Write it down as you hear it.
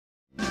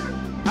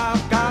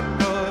I've got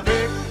the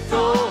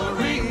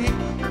victory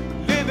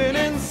living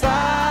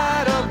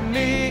inside of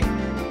me.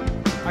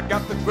 I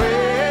got the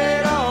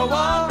greater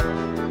one.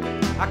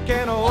 I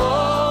can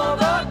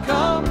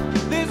overcome.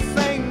 This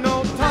ain't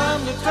no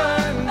time to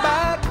turn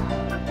back,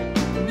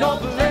 no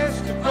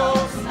place to go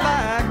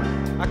slack.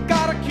 I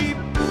gotta keep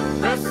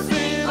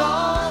pressing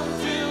on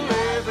till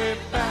every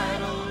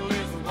battle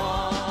is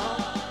won.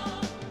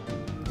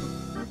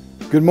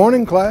 Good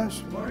morning,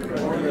 class.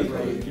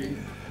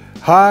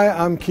 Hi,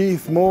 I'm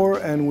Keith Moore,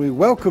 and we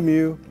welcome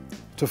you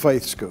to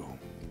Faith School.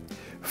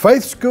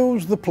 Faith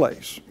School's the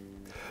place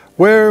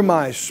where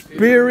my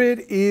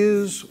spirit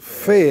is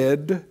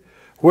fed,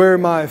 where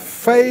my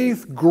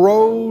faith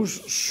grows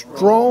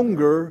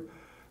stronger,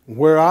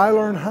 where I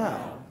learn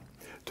how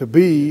to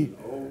be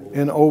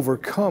an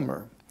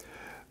overcomer.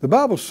 The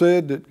Bible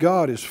said that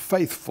God is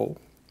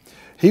faithful.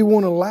 He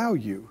won't allow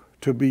you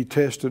to be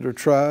tested or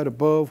tried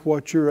above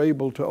what you're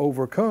able to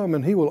overcome,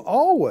 and He will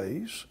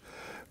always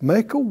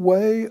make a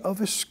way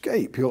of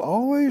escape. He'll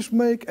always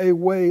make a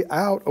way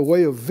out, a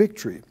way of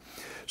victory.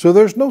 So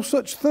there's no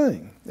such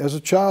thing as a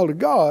child of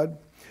God,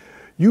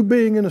 you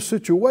being in a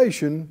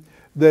situation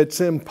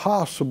that's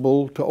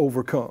impossible to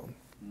overcome.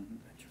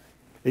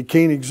 It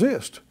can't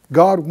exist.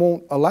 God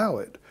won't allow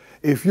it.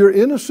 If you're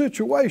in a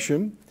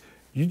situation,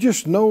 you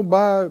just know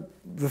by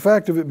the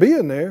fact of it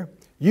being there,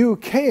 you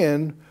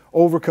can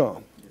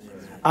overcome.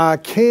 I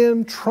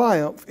can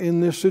triumph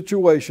in this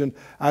situation.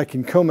 I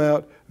can come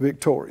out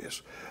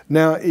victorious.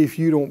 Now, if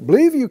you don't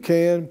believe you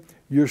can,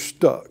 you're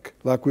stuck.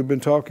 Like we've been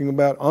talking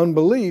about,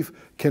 unbelief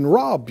can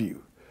rob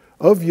you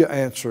of your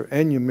answer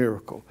and your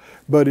miracle.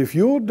 But if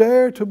you'll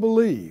dare to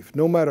believe,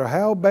 no matter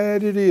how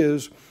bad it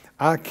is,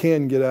 I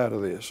can get out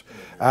of this.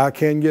 I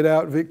can get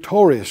out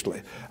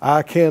victoriously.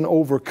 I can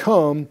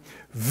overcome.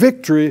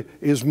 Victory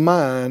is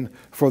mine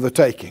for the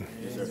taking.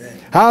 Amen.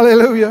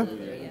 Hallelujah.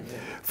 Amen.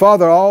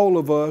 Father, all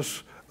of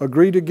us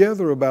agree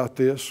together about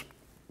this,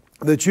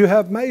 that you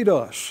have made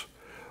us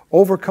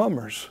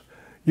overcomers.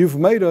 You've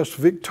made us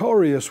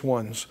victorious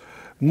ones,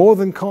 more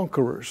than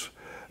conquerors.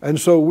 And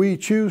so we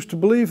choose to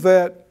believe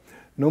that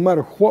no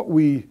matter what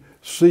we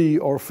see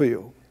or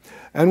feel.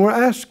 And we're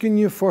asking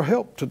you for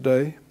help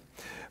today.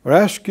 We're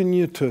asking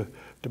you to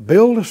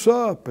build us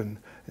up and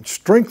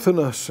strengthen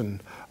us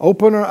and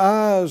open our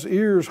eyes,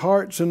 ears,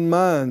 hearts, and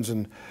minds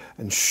and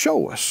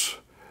show us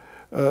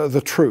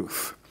the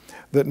truth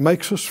that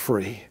makes us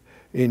free.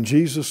 In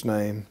Jesus'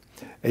 name,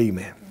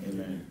 amen.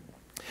 Amen.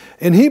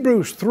 In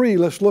Hebrews 3,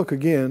 let's look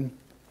again.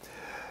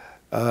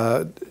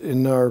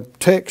 In our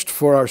text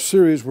for our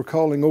series we're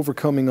calling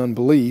Overcoming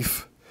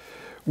Unbelief,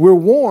 we're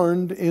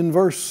warned in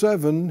verse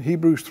 7,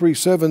 Hebrews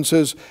 3:7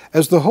 says,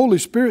 as the Holy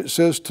Spirit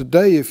says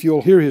today, if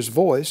you'll hear His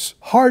voice,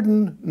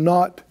 harden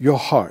not your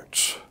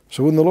hearts.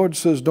 So when the Lord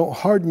says don't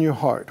harden your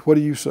heart, what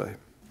do you say?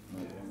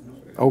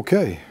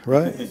 Okay,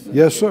 right?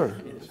 Yes,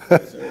 sir.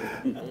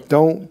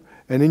 Don't.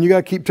 And then you got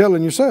to keep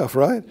telling yourself,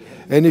 right?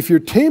 And if you're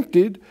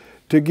tempted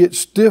to get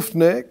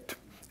stiff-necked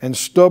and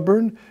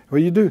stubborn, what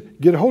do you do?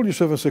 Get a hold of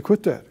yourself and say,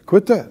 quit that,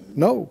 quit that.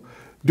 No,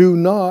 do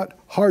not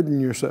harden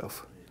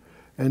yourself.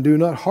 And do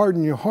not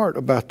harden your heart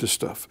about this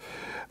stuff.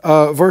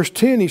 Verse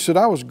 10, he said,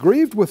 I was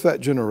grieved with that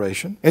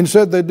generation and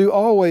said, they do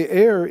always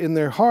err in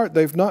their heart.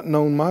 They've not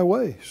known my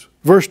ways.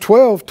 Verse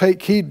 12,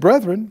 take heed,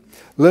 brethren,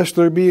 lest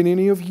there be in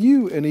any of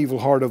you an evil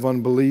heart of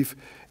unbelief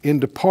in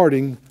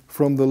departing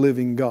from the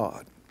living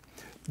God.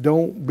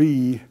 Don't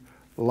be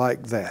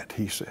like that,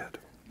 he said.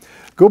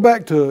 Go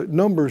back to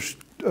Numbers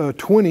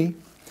 20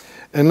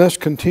 and let's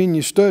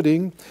continue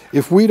studying.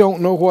 If we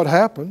don't know what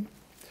happened,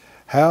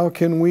 how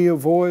can we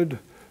avoid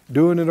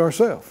doing it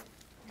ourselves?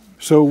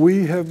 So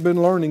we have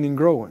been learning and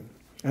growing.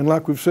 And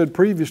like we've said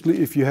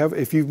previously, if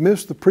you've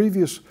missed the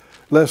previous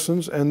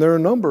lessons, and there are a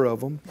number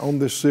of them on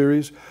this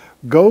series,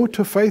 go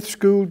to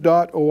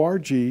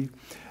faithschool.org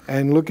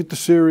and look at the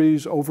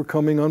series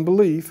Overcoming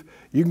Unbelief.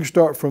 You can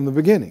start from the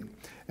beginning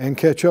and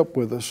catch up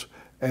with us.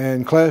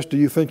 And class, do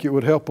you think it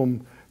would help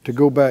them to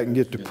go back and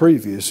get the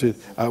previous?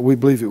 We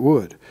believe it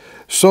would.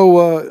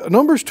 So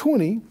Numbers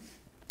 20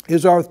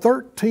 is our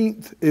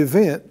 13th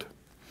event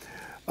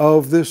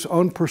of this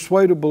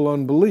unpersuadable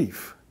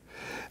unbelief.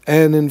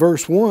 And in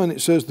verse 1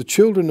 it says, the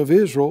children of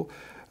Israel,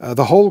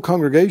 the whole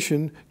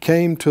congregation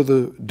came to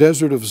the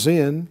desert of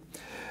Zin,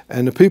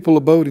 and the people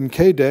abode in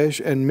Kadesh,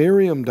 and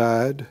Miriam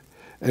died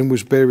and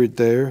was buried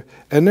there,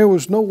 and there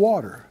was no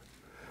water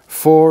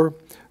for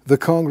the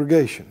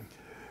congregation.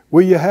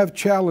 Will you have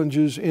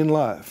challenges in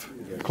life,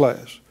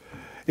 class?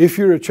 If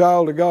you're a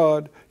child of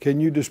God,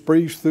 can you just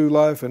breeze through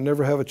life and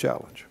never have a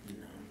challenge?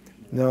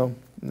 No,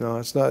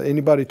 it's not.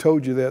 Anybody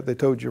told you that, they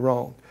told you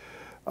wrong.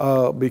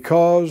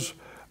 Because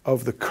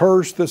of the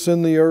curse that's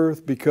in the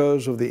earth,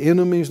 because of the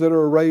enemies that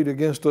are arrayed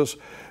against us,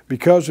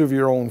 because of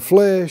your own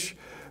flesh,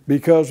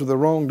 because of the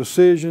wrong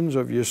decisions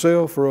of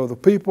yourself or other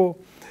people,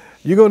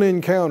 you're going to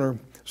encounter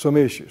some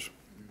issues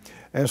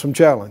and some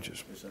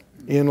challenges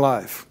in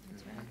life.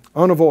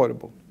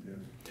 Unavoidable.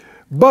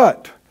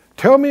 But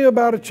tell me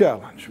about a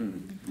challenge.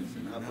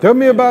 Tell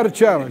me about a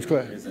challenge,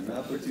 class.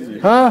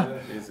 Huh?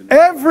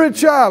 Every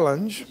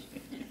challenge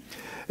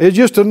is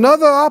just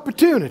another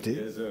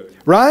opportunity,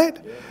 right,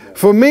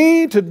 for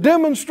me to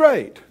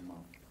demonstrate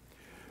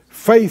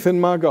faith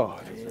in my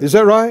God. Is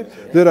that right?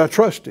 That I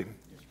trust Him,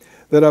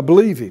 that I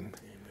believe Him,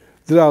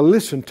 that I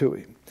listen to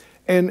Him.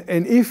 And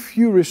if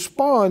you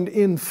respond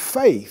in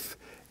faith,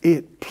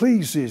 it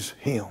pleases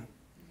Him.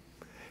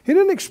 He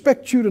didn't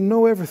expect you to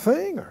know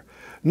everything or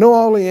know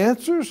all the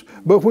answers,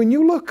 but when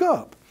you look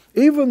up,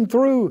 even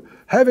through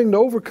having to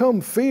overcome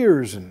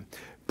fears and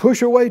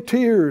push away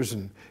tears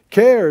and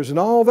cares and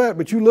all that,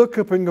 but you look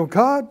up and go,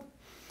 God,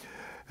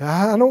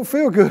 I don't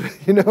feel good.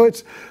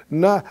 It's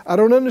not, I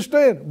don't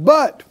understand,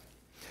 but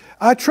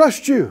I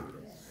trust you.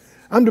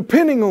 I'm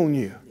depending on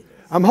you.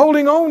 I'm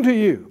holding on to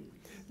you.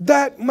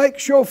 That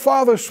makes your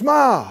Father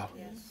smile.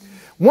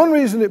 One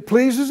reason it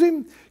pleases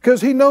Him,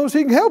 because He knows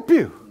He can help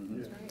you.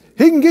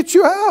 He can get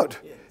you out.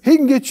 He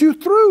can get you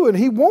through, and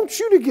He wants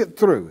you to get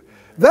through.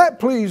 That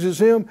pleases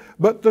Him,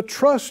 but the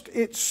trust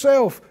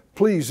itself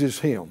pleases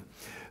Him.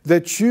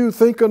 That you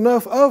think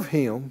enough of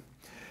Him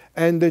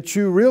and that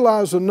you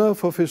realize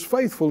enough of His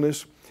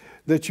faithfulness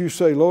that you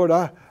say, Lord,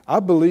 I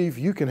believe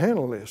you can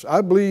handle this.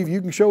 I believe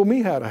you can show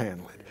me how to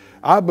handle it.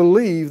 I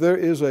believe there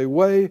is a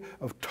way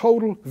of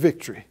total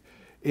victory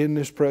in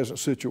this present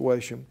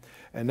situation.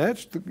 And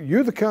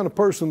you're the kind of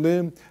person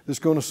then that's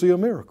going to see a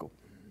miracle.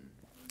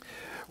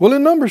 Well,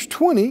 in Numbers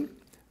 20,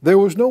 there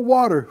was no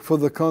water for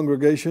the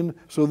congregation,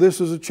 so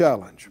this is a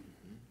challenge.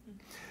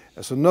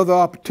 It's another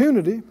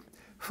opportunity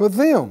for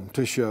them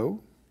to show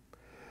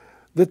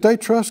that they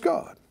trust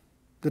God,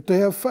 that they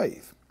have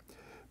faith.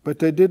 But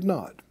they did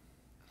not.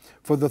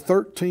 For the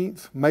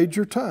 13th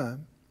major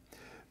time,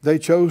 they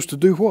chose to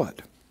do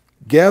what?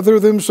 Gather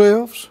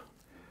themselves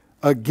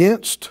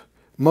against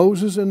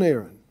Moses and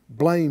Aaron.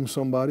 Blame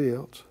somebody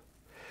else.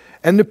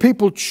 And the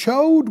people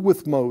chode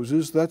with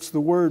Moses. That's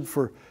the word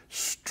for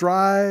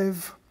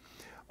strive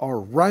or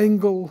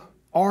wrangle,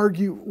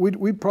 argue.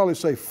 We'd probably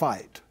say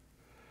fight.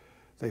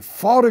 They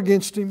fought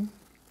against him.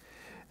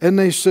 And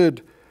they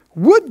said,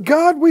 would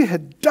God we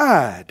had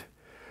died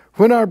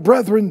when our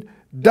brethren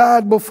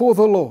died before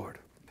the Lord.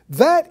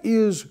 That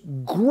is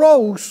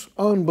gross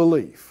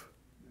unbelief.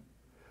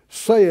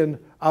 Saying,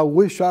 I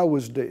wish I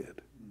was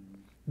dead.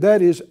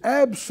 That is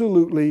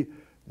absolutely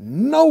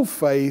no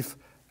faith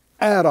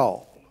at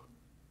all.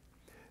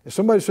 And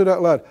somebody said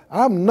out loud,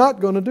 I'm not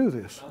going to do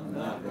this.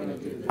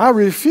 I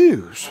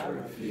refuse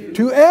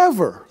to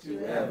ever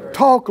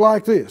talk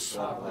like this.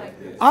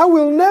 I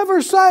will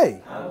never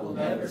say,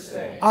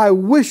 I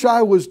wish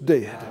I was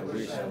dead.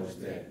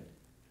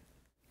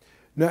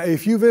 Now,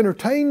 if you've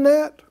entertained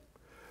that,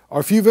 or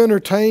if you've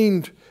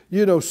entertained,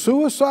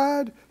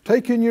 suicide,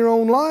 taking your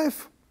own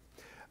life,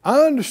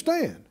 I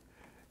understand.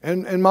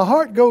 And my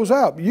heart goes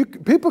out.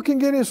 People can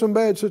get in some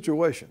bad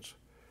situations.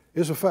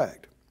 It's a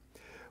fact.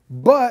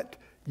 But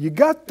you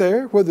got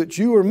there, whether it's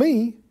you or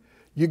me,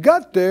 you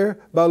got there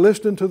by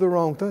listening to the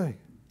wrong thing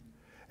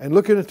and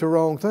looking at the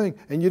wrong thing,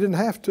 and you didn't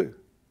have to.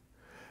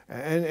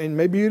 And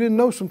maybe you didn't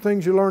know some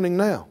things you're learning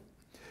now,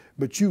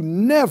 but you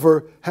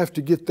never have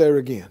to get there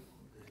again.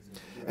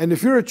 And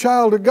if you're a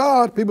child of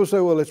God, people say,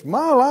 well, it's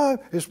my life,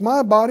 it's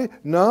my body.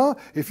 No,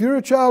 if you're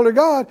a child of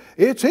God,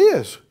 it's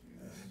His.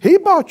 He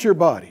bought your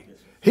body.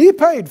 He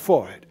paid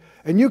for it.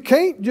 And you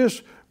can't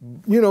just,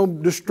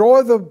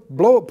 destroy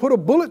put a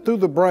bullet through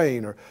the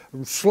brain or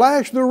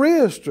slash the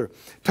wrist or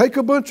take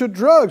a bunch of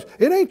drugs.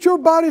 It ain't your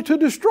body to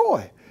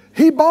destroy.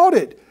 He bought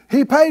it.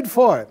 He paid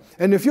for it.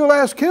 And if you'll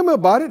ask Him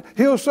about it,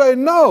 He'll say,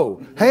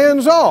 no,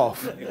 hands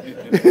off.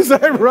 Is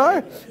that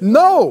right?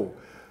 No.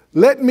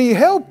 Let me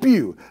help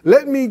you.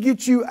 Let me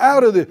get you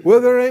out of this.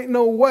 Well, there ain't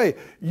no way.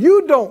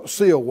 You don't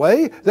see a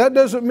way. That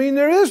doesn't mean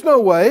there is no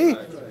way.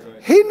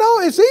 He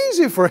knows it's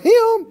easy for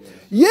Him.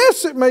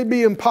 Yes, it may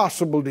be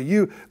impossible to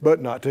you,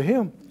 but not to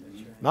Him.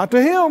 Not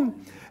to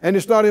Him. And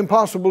it's not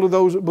impossible to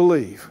those that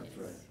believe.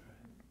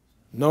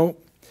 No.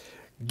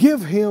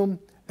 Give Him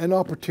an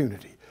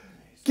opportunity.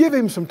 Give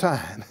Him some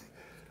time.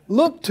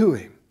 Look to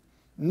Him.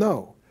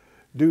 No.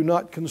 Do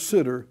not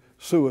consider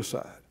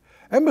suicide.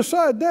 And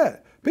beside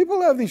that,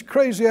 people have these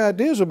crazy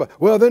ideas about,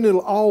 well, then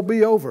it'll all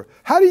be over.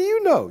 How do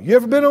you know? You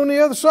ever been on the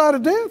other side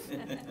of death?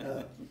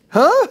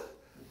 Huh?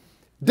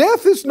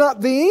 Death is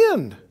not the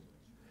end.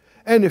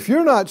 And if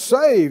you're not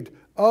saved,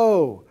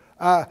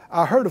 I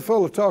heard a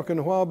fellow talking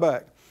a while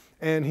back,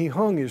 and he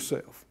hung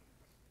himself.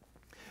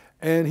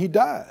 And he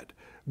died.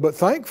 But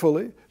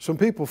thankfully, some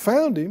people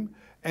found him,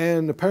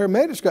 and the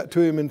paramedics got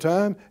to him in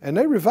time, and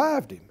they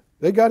revived him.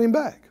 They got him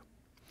back.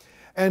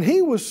 And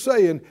he was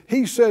saying,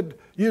 he said,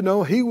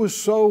 he was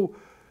so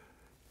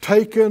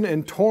taken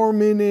and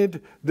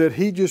tormented that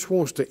he just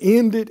wants to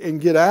end it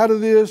and get out of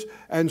this.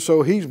 And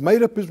so he's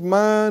made up his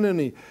mind,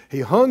 and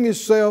he hung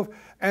himself.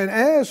 And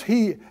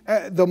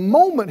at the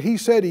moment he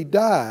said he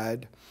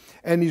died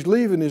and he's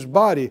leaving his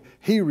body,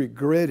 he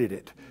regretted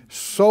it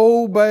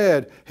so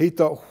bad. He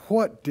thought,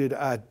 what did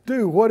I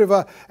do? What have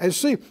I? And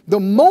see, the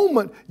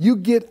moment you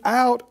get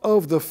out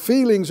of the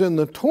feelings and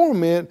the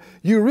torment,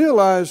 you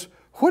realize,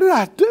 what did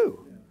I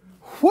do?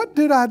 What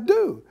did I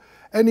do?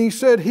 And he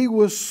said he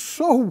was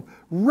so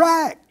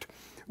racked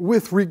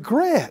with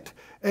regret.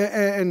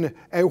 And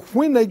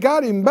when they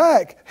got him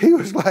back, he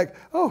was like,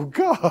 oh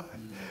God,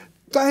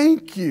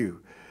 thank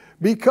you.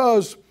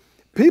 Because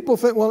people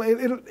think, well,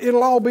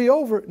 it'll all be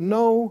over.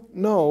 No,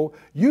 no.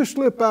 You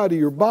slip out of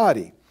your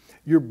body.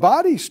 Your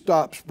body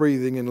stops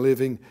breathing and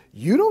living.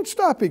 You don't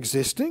stop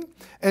existing.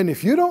 And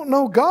if you don't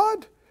know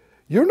God,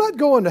 you're not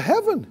going to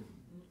heaven.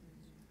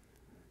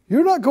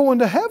 You're not going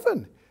to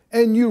heaven.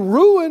 And you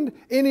ruined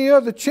any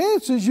other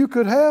chances you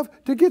could have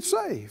to get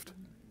saved.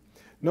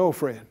 No,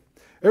 friend.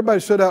 Everybody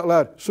said out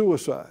loud,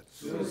 suicide.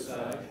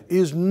 Suicide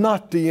is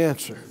not the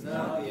answer.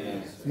 Not the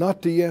answer.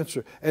 Not the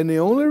answer. And the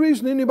only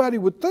reason anybody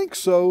would think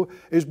so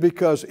is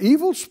because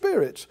evil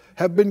spirits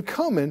have been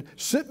coming,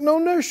 sitting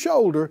on their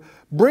shoulder,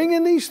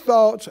 bringing these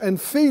thoughts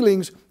and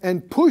feelings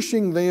and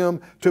pushing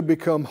them to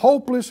become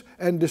hopeless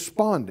and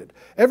despondent.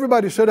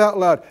 Everybody said out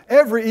loud,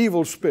 every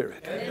evil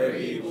spirit,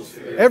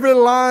 every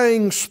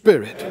lying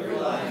spirit,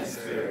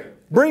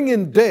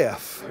 bringing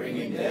death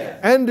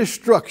and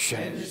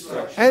destruction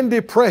and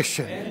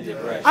depression.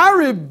 I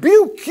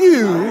rebuke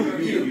you.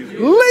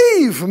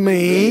 Leave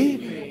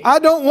me. I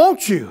don't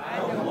want you.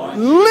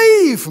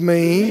 Leave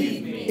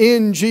me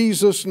in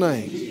Jesus'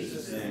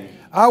 name.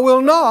 I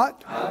will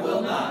not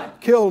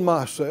kill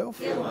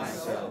myself.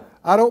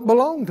 I don't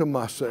belong to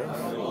myself.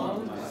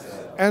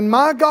 And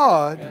my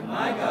God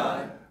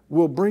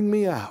will bring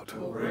me out.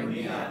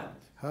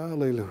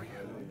 Hallelujah.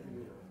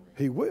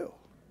 He will.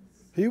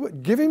 He will.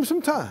 Give him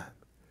some time.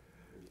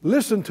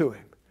 Listen to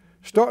him.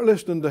 Start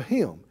listening to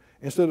him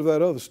instead of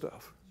that other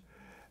stuff.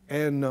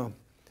 And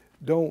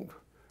don't,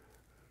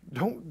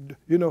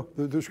 you know,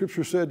 the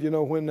scripture said, you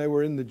know, when they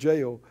were in the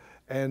jail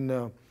and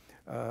the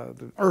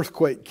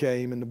earthquake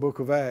came in the book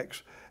of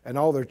Acts and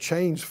all their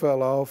chains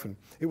fell off and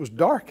it was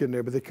dark in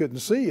there, but they couldn't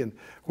see. And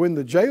when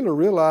the jailer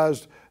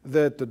realized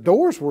that the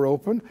doors were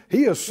open,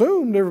 he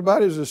assumed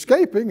everybody was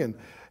escaping and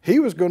he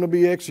was going to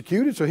be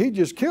executed, so he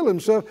just killed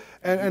himself.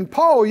 And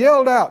Paul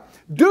yelled out,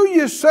 do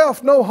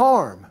yourself no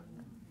harm.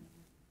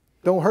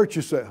 Don't hurt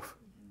yourself.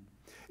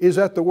 Is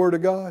that the word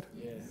of God?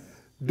 Yes.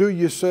 Do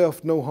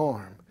yourself no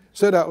harm.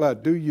 Say it out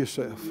loud. Do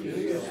yourself.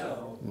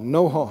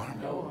 No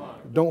harm.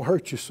 Don't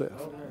hurt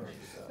yourself.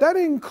 That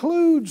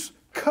includes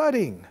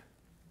cutting.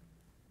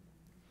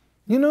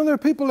 You know, there are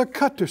people that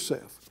cut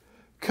themselves,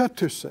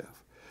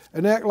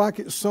 and act like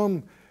it's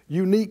some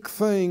unique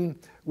thing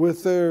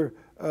with their,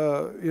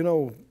 you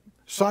know,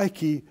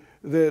 psyche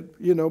that,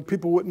 you know,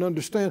 people wouldn't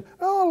understand.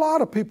 Oh, a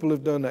lot of people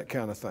have done that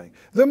kind of thing.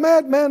 The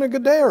madman of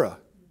Gadara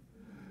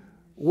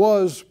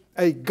was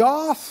a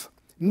goth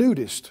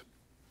nudist.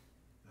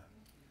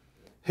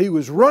 He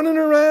was running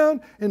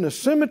around in the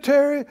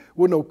cemetery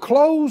with no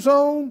clothes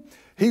on.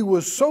 He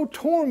was so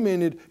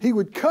tormented, he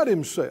would cut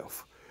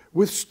himself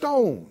with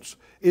stones.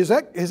 Has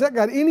that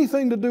got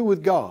anything to do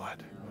with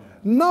God?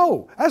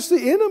 No, that's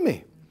the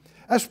enemy.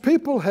 As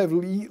people have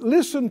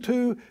listened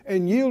to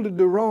and yielded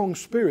to wrong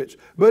spirits.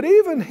 But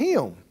even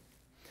him,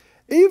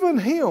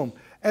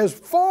 as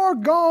far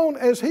gone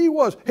as he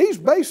was, he's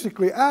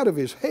basically out of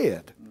his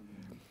head.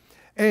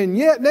 And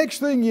yet, next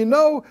thing you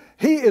know,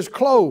 he is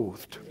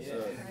clothed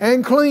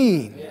and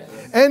clean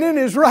and in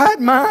his right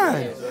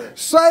mind,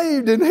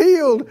 saved and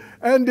healed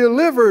and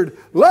delivered,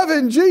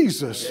 loving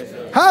Jesus.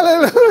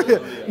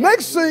 Hallelujah.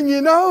 Next thing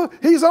you know,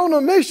 he's on a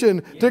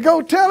mission to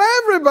go tell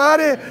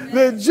everybody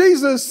that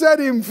Jesus set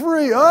him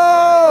free.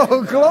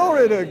 Oh,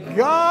 glory to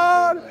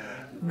God.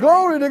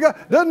 Glory to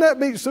God. Doesn't that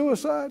beat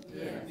suicide?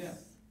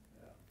 Yes.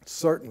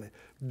 Certainly.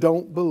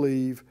 Don't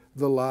believe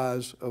the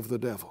lies of the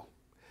devil.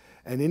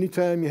 And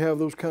anytime you have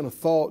those kind of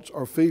thoughts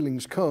or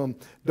feelings come,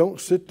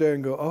 don't sit there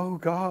and go, oh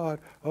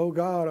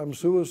God, I'm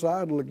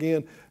suicidal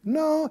again.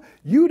 No,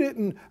 you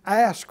didn't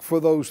ask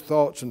for those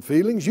thoughts and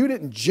feelings. You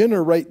didn't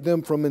generate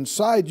them from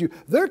inside you.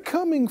 They're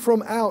coming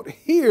from out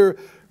here.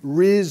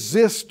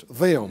 Resist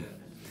them.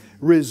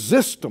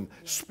 Resist them.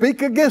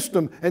 Speak against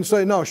them and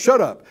say, no, shut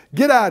up.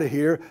 Get out of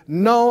here.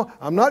 No,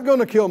 I'm not going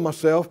to kill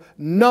myself.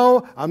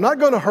 No, I'm not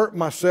going to hurt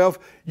myself.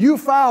 You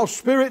foul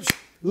spirits,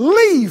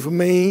 leave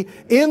me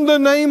in the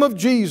name of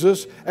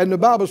Jesus. And the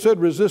Bible said,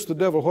 resist the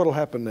devil. What will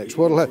happen next?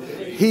 What will happen?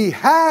 He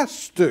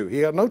has to. He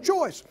has no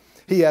choice.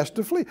 He has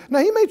to flee. Now,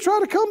 he may try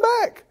to come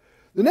back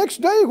the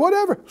next day,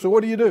 whatever. So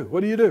what do you do?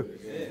 What do you do?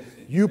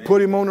 You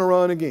put him on a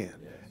run again.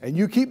 And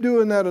you keep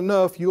doing that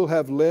enough, you'll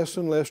have less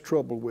and less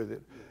trouble with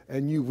it.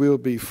 And you will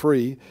be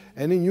free.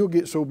 And then you'll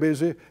get so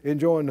busy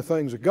enjoying the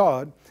things of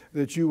God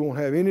that you won't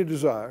have any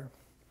desire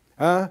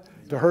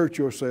to hurt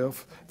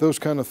yourself. Those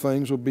kind of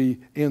things will be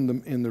in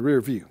the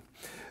rear view.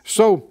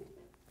 So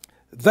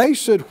they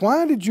said,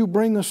 why did you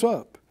bring us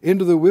up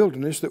into the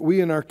wilderness that we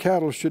and our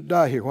cattle should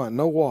die here? Why?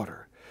 No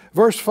water.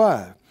 Verse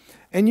 5,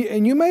 and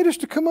you made us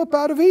to come up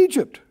out of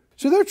Egypt.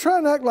 So they're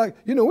trying to act like,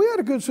 you know, we had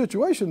a good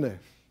situation there.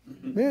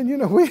 Man, you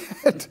know,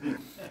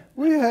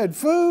 we had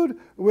food,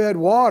 we had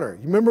water.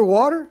 You remember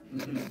water?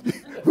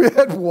 We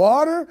had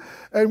water,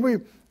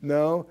 and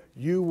no,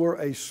 you were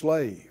a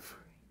slave.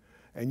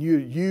 And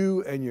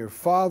you and your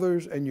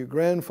fathers and your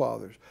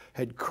grandfathers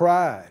had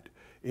cried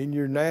in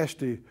your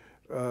nasty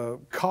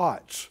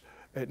cots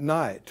at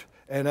night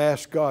and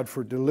asked God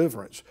for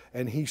deliverance,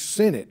 and He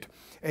sent it.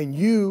 And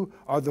you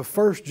are the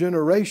first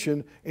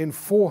generation in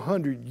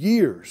 400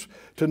 years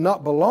to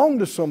not belong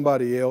to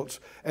somebody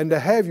else and to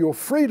have your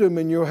freedom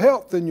and your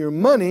health and your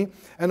money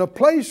and a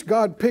place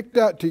God picked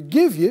out to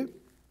give you,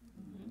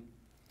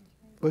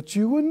 but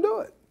you wouldn't do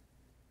it.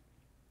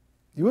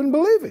 You wouldn't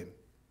believe Him.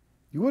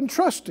 You wouldn't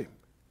trust Him.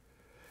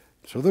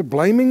 So they're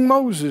blaming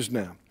Moses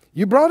now.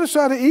 You brought us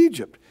out of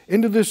Egypt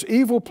into this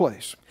evil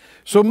place.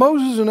 So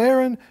Moses and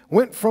Aaron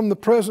went from the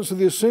presence of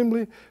the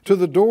assembly to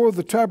the door of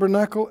the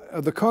tabernacle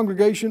of the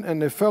congregation,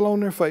 and they fell on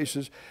their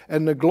faces,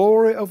 and the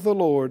glory of the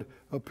Lord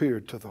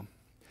appeared to them.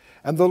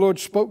 And the Lord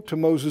spoke to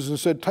Moses and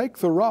said, take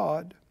the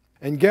rod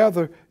and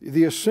gather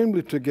the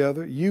assembly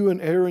together, you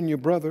and Aaron your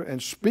brother,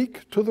 and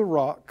speak to the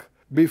rock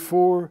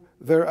before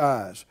their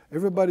eyes.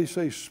 Everybody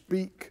say,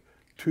 speak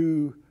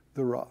to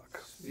the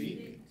rock.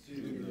 Speak to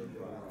the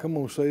rock. Come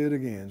on, say it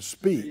again.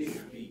 Speak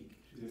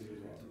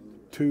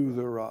to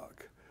the rock.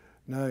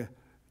 Now,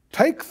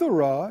 take the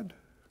rod,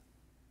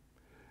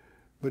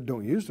 but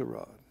don't use the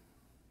rod.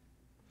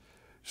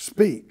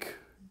 Speak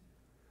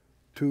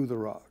to the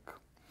rock.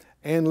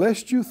 And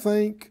lest you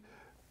think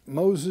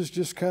Moses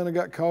just kind of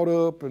got caught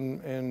up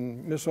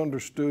and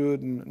misunderstood.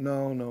 And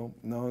no.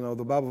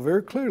 The Bible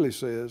very clearly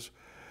says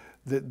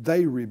that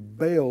they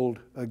rebelled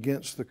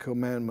against the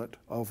commandment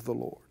of the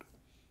Lord.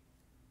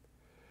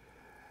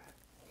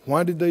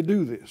 Why did they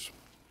do this?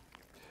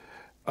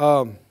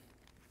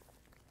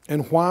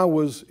 And why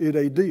was it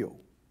a deal?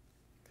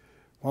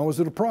 Why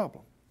was it a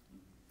problem?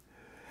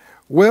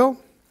 Well,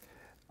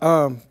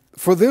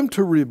 for them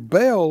to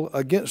rebel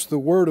against the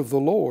word of the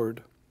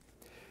Lord,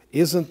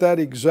 isn't that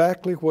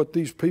exactly what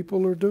these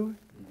people are doing?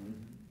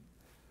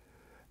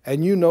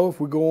 And you know, if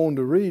we go on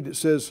to read, it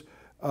says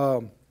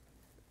the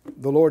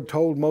Lord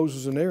told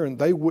Moses and Aaron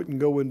they wouldn't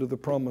go into the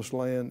promised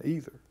land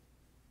either.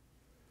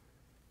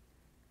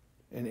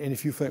 And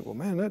if you think, well,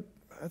 man,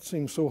 that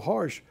seems so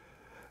harsh.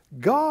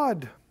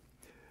 God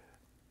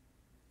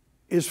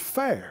is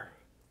fair.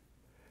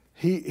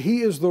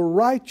 He is the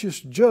righteous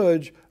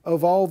judge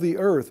of all the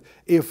earth.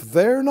 If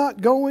they're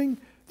not going,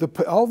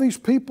 all these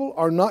people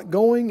are not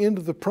going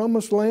into the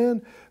promised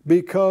land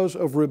because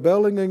of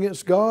rebelling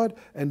against God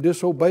and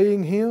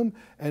disobeying Him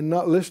and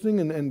not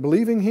listening and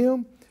believing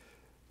Him,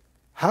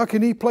 how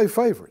can He play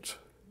favorites?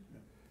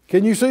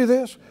 Can you see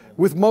this?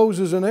 With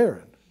Moses and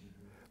Aaron,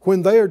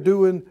 when they are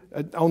doing,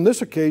 on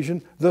this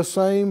occasion, the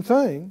same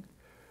thing,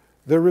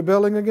 they're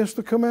rebelling against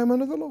the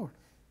commandment of the Lord.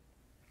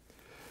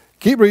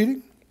 Keep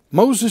reading.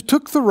 Moses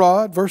took the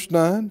rod, verse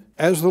 9,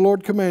 as the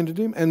Lord commanded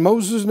him, and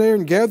Moses and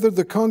Aaron gathered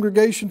the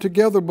congregation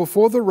together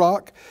before the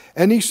rock,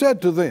 and he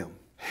said to them,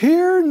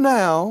 hear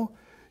now,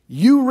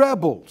 you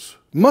rebels,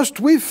 must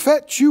we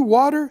fetch you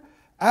water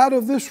out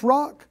of this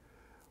rock?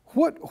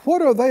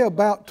 What are they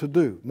about to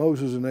do,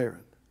 Moses and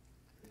Aaron?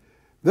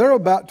 They're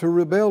about to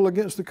rebel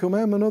against the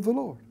commandment of the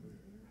Lord.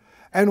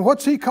 And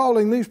what's He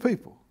calling these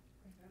people?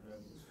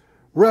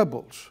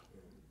 Rebels.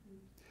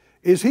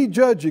 Is He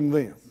judging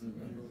them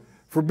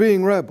for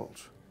being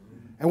rebels?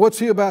 And what's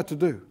He about to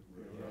do?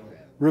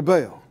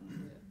 Rebel.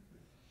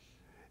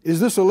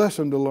 Is this a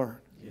lesson to learn?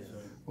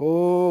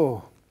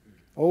 Oh,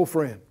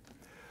 friend.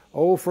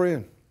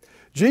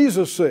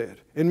 Jesus said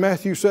in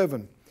Matthew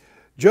 7,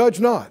 judge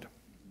not,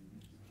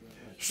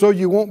 so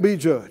you won't be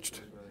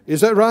judged.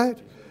 Is that right?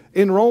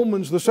 In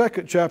Romans, the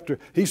 2nd chapter,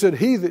 He said,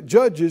 he that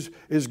judges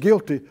is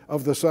guilty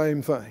of the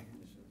same thing.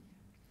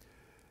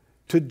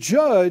 To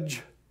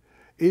judge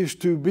is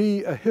to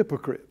be a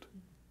hypocrite,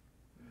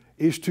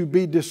 is to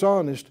be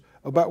dishonest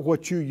about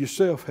what you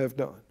yourself have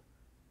done.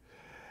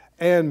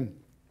 And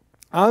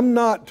I'm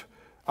not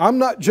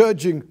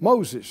judging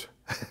Moses.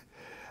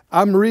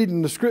 I'm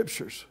reading the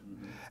Scriptures.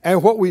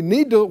 And what do we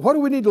need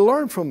to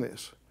learn from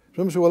this?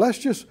 Some say, well,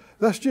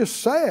 that's just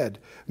sad.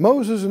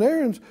 Moses and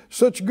Aaron's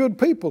such good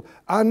people.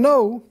 I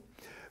know,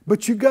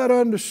 but you got to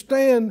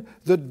understand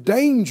the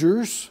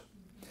dangers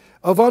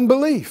of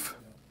unbelief.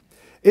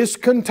 It's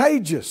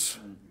contagious.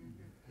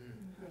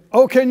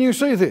 Oh, can you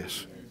see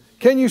this?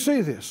 Can you see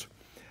this?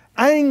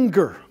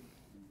 Anger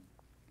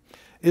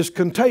is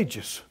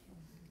contagious.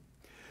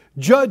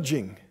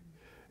 Judging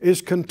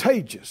is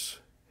contagious.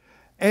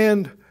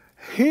 And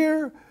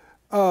here,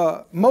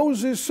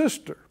 Moses'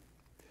 sister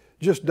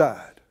just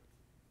died.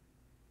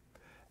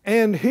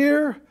 And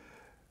here,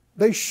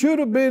 they should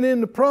have been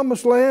in the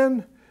promised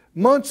land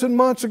months and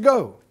months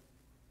ago.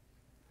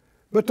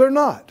 But they're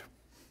not.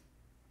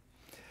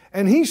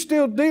 And he's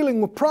still dealing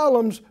with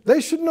problems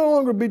they should no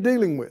longer be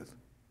dealing with.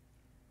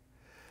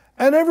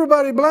 And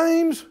everybody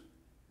blames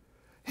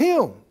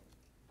him.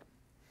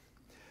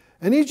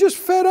 And he's just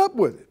fed up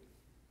with it.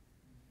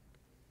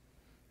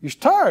 He's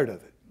tired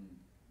of it.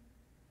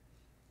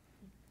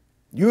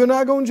 You and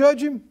I going to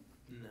judge him?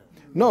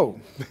 No.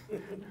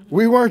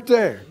 We weren't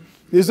there.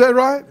 Is that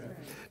right?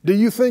 Do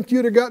you think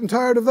you'd have gotten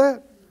tired of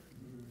that?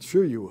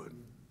 Sure you would.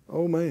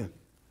 Oh man.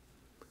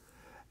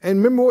 And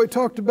remember what we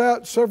talked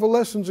about several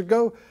lessons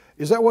ago?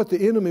 Is that what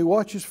the enemy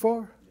watches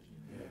for?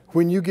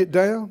 When you get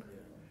down?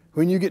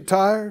 When you get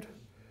tired?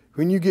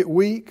 when you get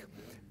weak,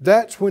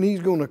 that's when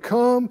He's going to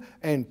come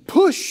and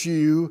push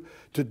you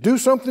to do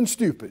something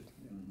stupid.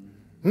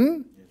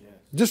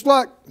 Just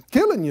like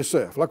killing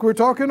yourself, like we were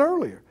talking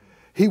earlier.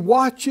 He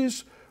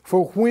watches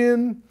for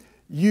when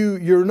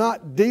you're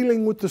not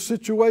dealing with the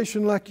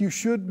situation like you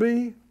should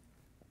be.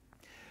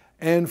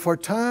 And for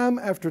time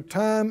after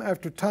time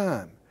after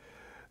time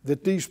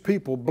that these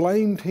people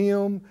blamed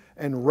Him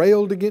and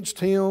railed against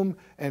Him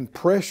and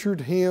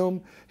pressured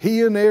Him,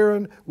 He and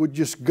Aaron would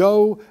just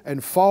go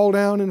and fall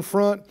down in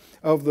front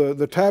of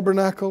the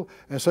tabernacle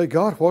and say,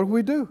 God, what do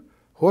we do?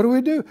 What do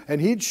we do?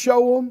 And He'd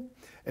show them,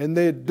 and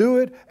they'd do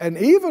it. And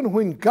even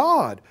when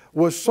God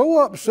was so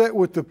upset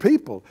with the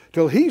people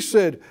till He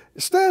said,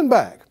 stand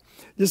back,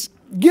 just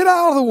get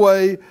out of the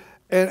way,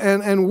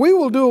 and we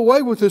will do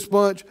away with this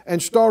bunch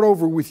and start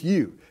over with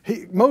you.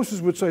 Moses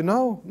would say,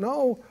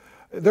 no,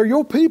 they're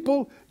your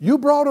people. You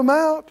brought them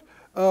out.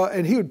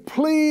 And he would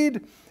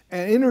plead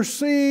and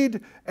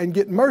intercede and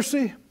get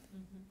mercy.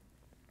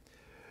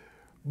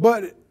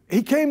 But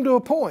he came to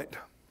a point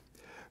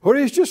where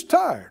he's just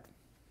tired.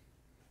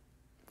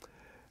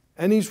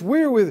 And he's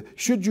weary with,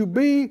 should you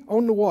be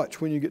on the watch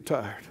when you get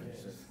tired?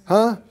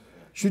 Huh?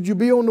 Should you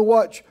be on the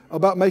watch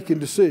about making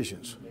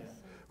decisions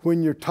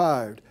when you're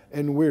tired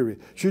and weary?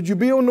 Should you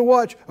be on the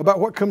watch about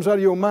what comes out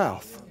of your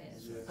mouth?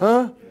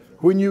 Huh?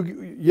 When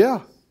you, yeah.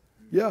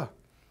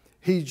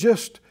 He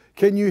just,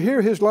 can you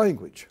hear his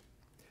language?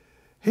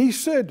 He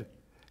said,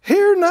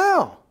 hear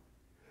now,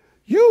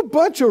 you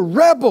bunch of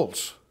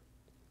rebels.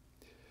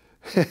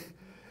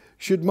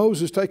 Should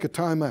Moses take a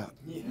time out?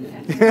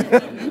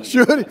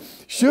 Should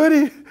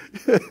he?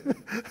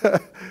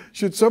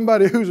 Should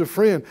somebody who's a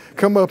friend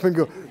come up and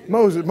go,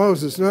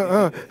 Moses,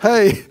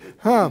 hey,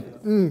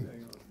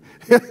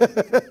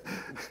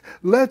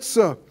 let's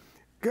go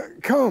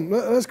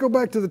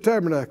back to the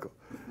tabernacle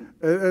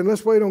and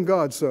let's wait on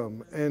God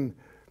some. And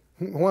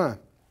why?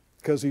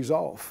 Because he's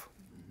off.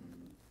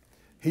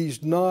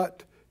 He's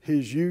not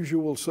his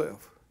usual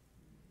self.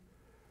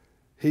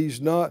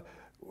 He's not.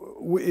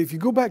 If you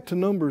go back to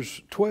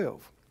Numbers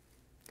 12,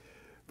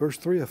 verse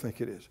 3, I think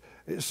it is,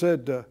 it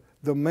said,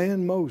 the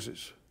man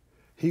Moses,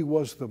 he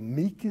was the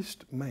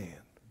meekest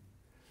man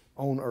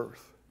on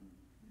earth.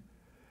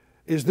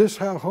 Is this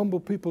how humble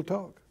people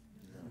talk?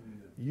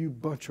 You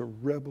bunch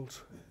of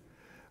rebels.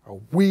 Are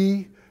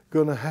we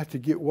going to have to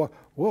get water?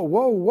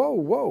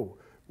 Whoa.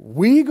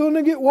 We going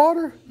to get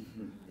water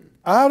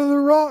out of the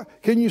rock?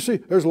 Can you see?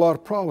 There's a lot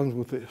of problems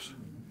with this,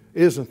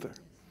 isn't there?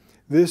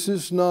 This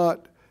is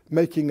not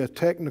making a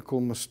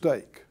technical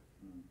mistake.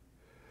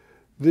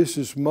 This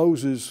is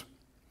Moses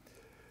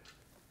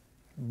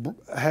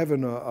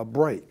having a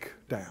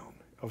breakdown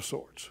of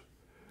sorts,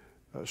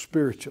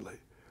 spiritually.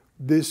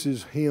 This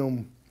is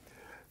him.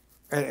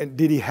 And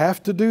did he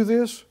have to do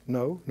this?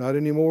 No, not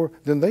anymore.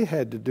 Then they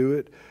had to do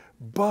it.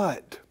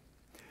 But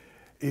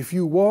if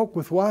you walk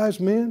with wise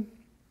men,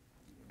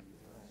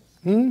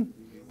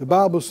 the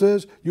Bible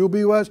says you'll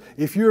be wise.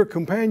 If you're a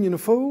companion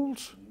of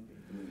fools,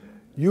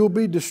 you'll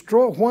be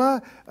destroyed. Why?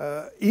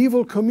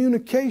 Evil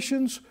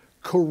communications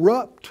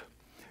corrupt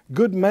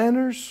good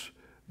manners.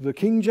 The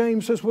King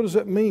James says, what does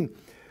that mean?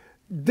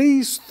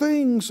 These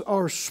things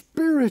are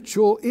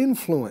spiritual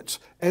influence,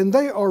 and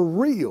they are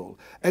real.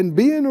 And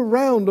being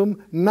around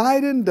them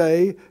night and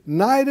day,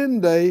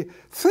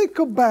 think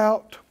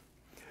about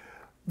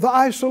the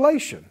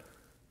isolation.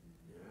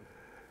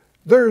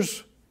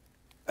 There's,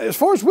 as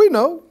far as we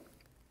know,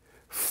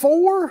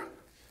 4,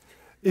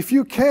 if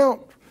you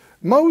count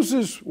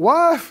Moses'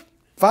 wife,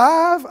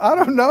 5, I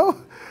don't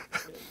know,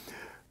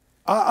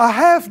 a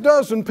half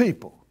dozen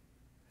people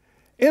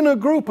in a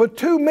group of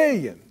 2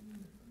 million,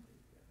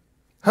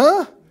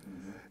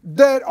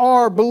 that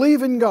are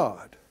believing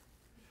God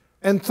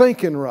and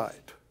thinking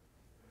right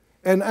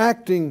and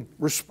acting,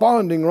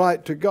 responding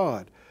right to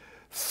God.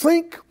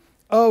 Think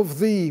of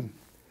the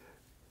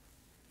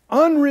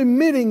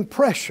unremitting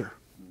pressure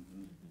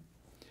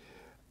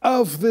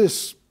of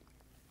this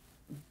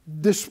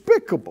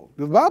despicable.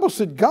 The Bible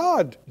said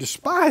God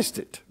despised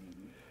it.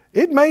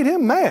 It made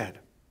him mad.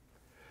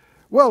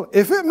 Well,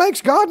 if it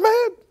makes God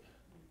mad,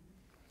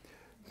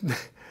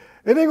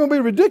 it ain't going to be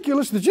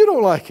ridiculous that you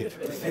don't like it.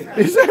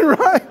 Is that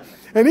right?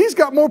 And he's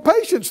got more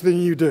patience than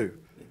you do.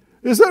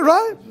 Is that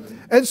right?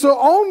 And so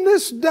on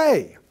this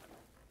day,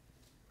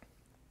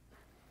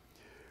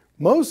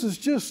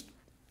 Moses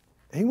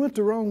he went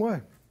the wrong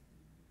way.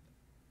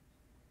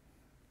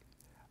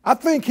 I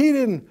think he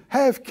didn't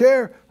have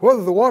care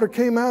whether the water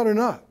came out or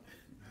not.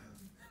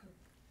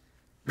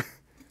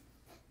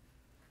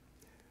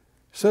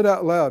 Said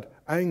out loud,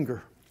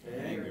 anger.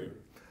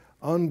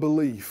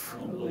 Unbelief.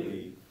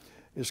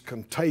 Is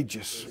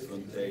contagious.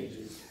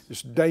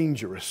 It's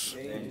dangerous.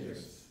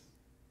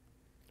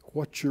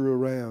 What you're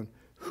around,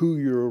 who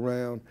you're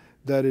around,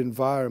 that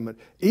environment.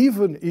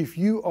 Even if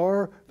you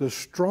are the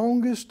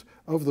strongest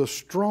of the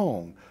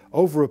strong,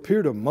 over a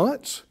period of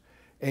months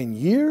and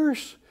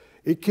years,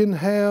 it can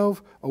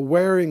have a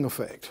wearing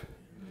effect.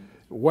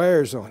 It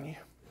wears on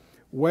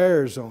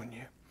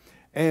you.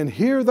 And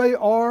here they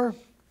are,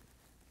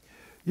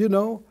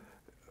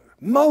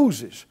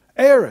 Moses,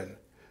 Aaron,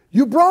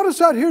 you brought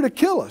us out here to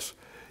kill us.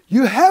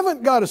 You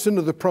haven't got us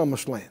into the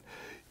promised land.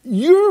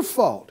 Your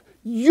fault.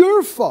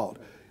 Your fault.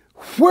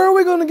 Where are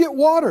we going to get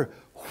water?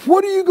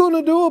 What are you going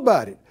to do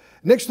about it?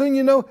 Next thing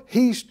you know,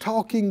 he's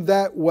talking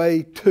that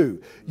way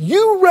too.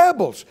 You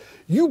rebels,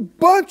 you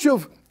bunch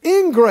of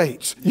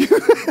ingrates,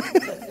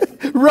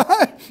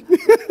 right?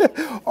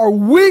 Are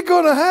we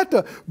going to have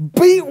to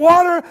beat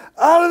water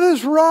out of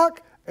this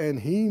rock? And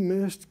he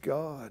missed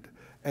God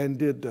and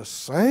did the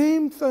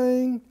same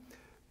thing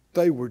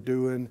they were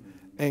doing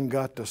and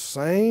got the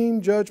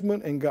same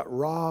judgment and got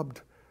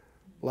robbed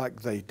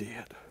like they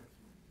did.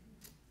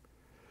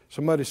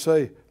 Somebody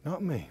say,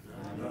 not me.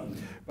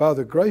 By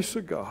the grace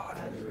of God,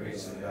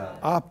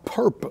 I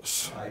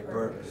purpose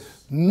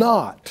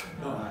not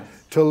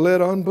to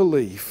let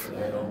unbelief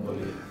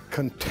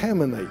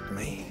contaminate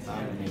me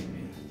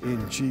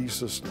in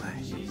Jesus'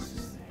 name.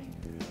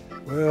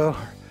 Well,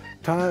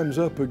 time's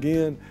up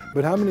again,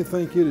 but how many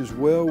think it is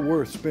well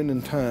worth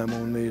spending time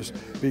on this?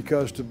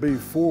 Because to be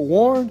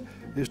forewarned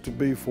is to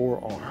be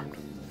forearmed.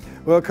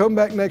 Well, come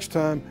back next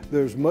time.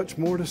 There's much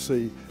more to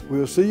see.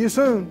 We'll see you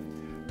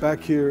soon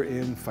back here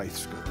in Faith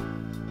School.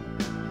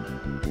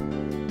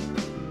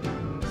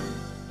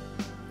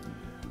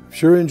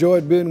 Sure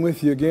enjoyed being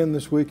with you again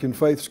this week in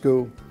Faith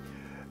School.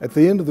 At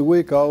the end of the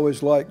week, I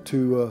always like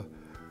to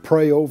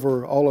pray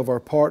over all of our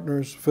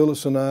partners.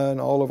 Phyllis and I and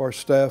all of our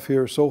staff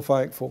here are so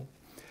thankful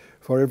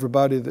for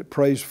everybody that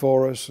prays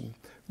for us and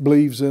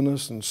believes in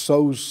us and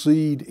sows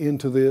seed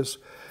into this.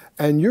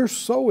 And your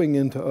sowing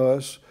into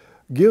us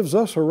gives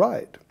us a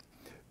right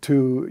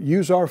to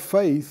use our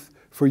faith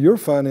for your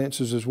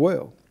finances as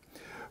well.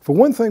 For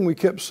one thing we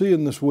kept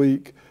seeing this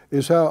week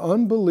is how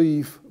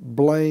unbelief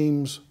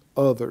blames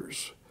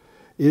others.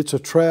 It's a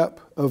trap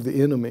of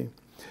the enemy.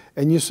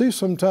 And you see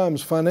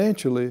sometimes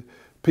financially,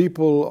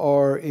 people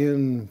are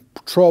in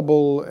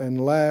trouble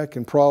and lack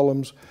and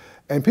problems,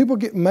 and people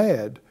get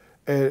mad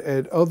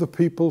at other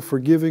people for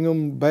giving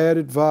them bad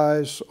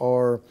advice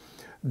or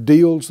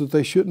deals that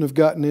they shouldn't have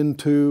gotten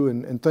into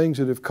and things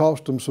that have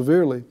cost them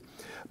severely.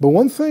 But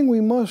one thing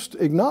we must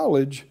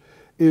acknowledge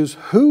is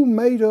who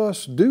made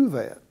us do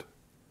that?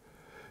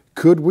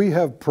 Could we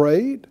have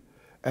prayed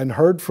and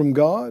heard from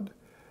God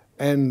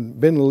and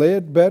been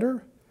led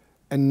better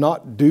and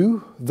not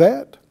do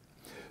that?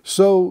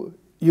 So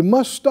you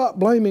must stop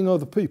blaming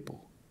other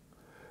people.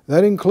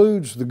 That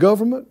includes the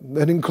government,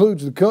 that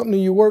includes the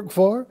company you work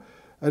for,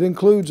 that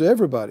includes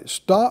everybody.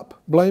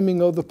 Stop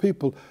blaming other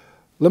people.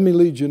 Let me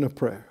lead you in a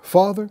prayer.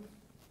 Father,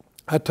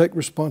 I take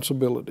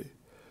responsibility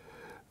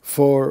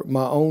for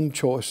my own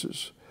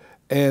choices,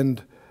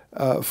 and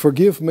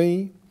forgive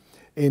me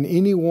in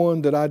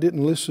anyone that I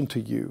didn't listen to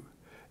you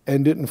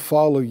and didn't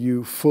follow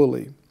you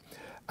fully.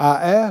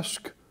 I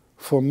ask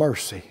for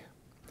mercy.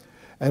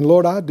 And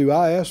Lord, I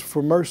ask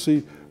for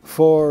mercy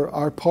for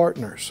our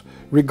partners,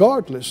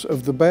 regardless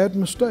of the bad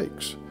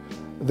mistakes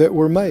that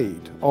were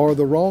made or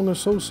the wrong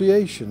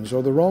associations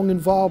or the wrong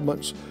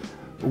involvements.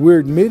 We're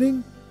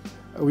admitting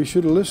we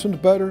should have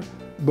listened better,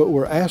 but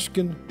we're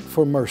asking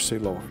for mercy,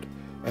 Lord.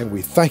 And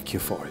we thank you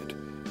for it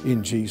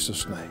in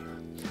Jesus'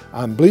 name.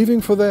 I'm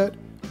believing for that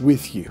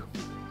with you.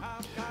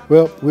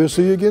 Well, we'll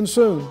see you again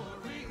soon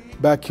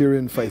back here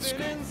in Faith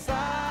School.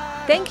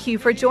 Thank you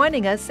for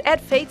joining us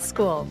at Faith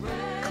School.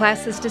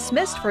 Class is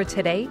dismissed for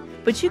today,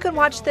 but you can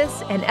watch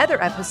this and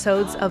other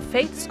episodes of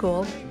Faith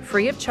School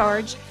free of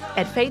charge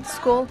at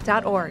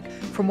faithschool.org.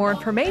 For more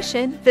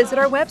information, visit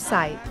our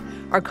website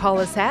or call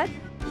us at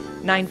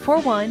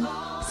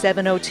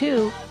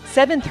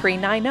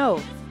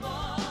 941-702-7390.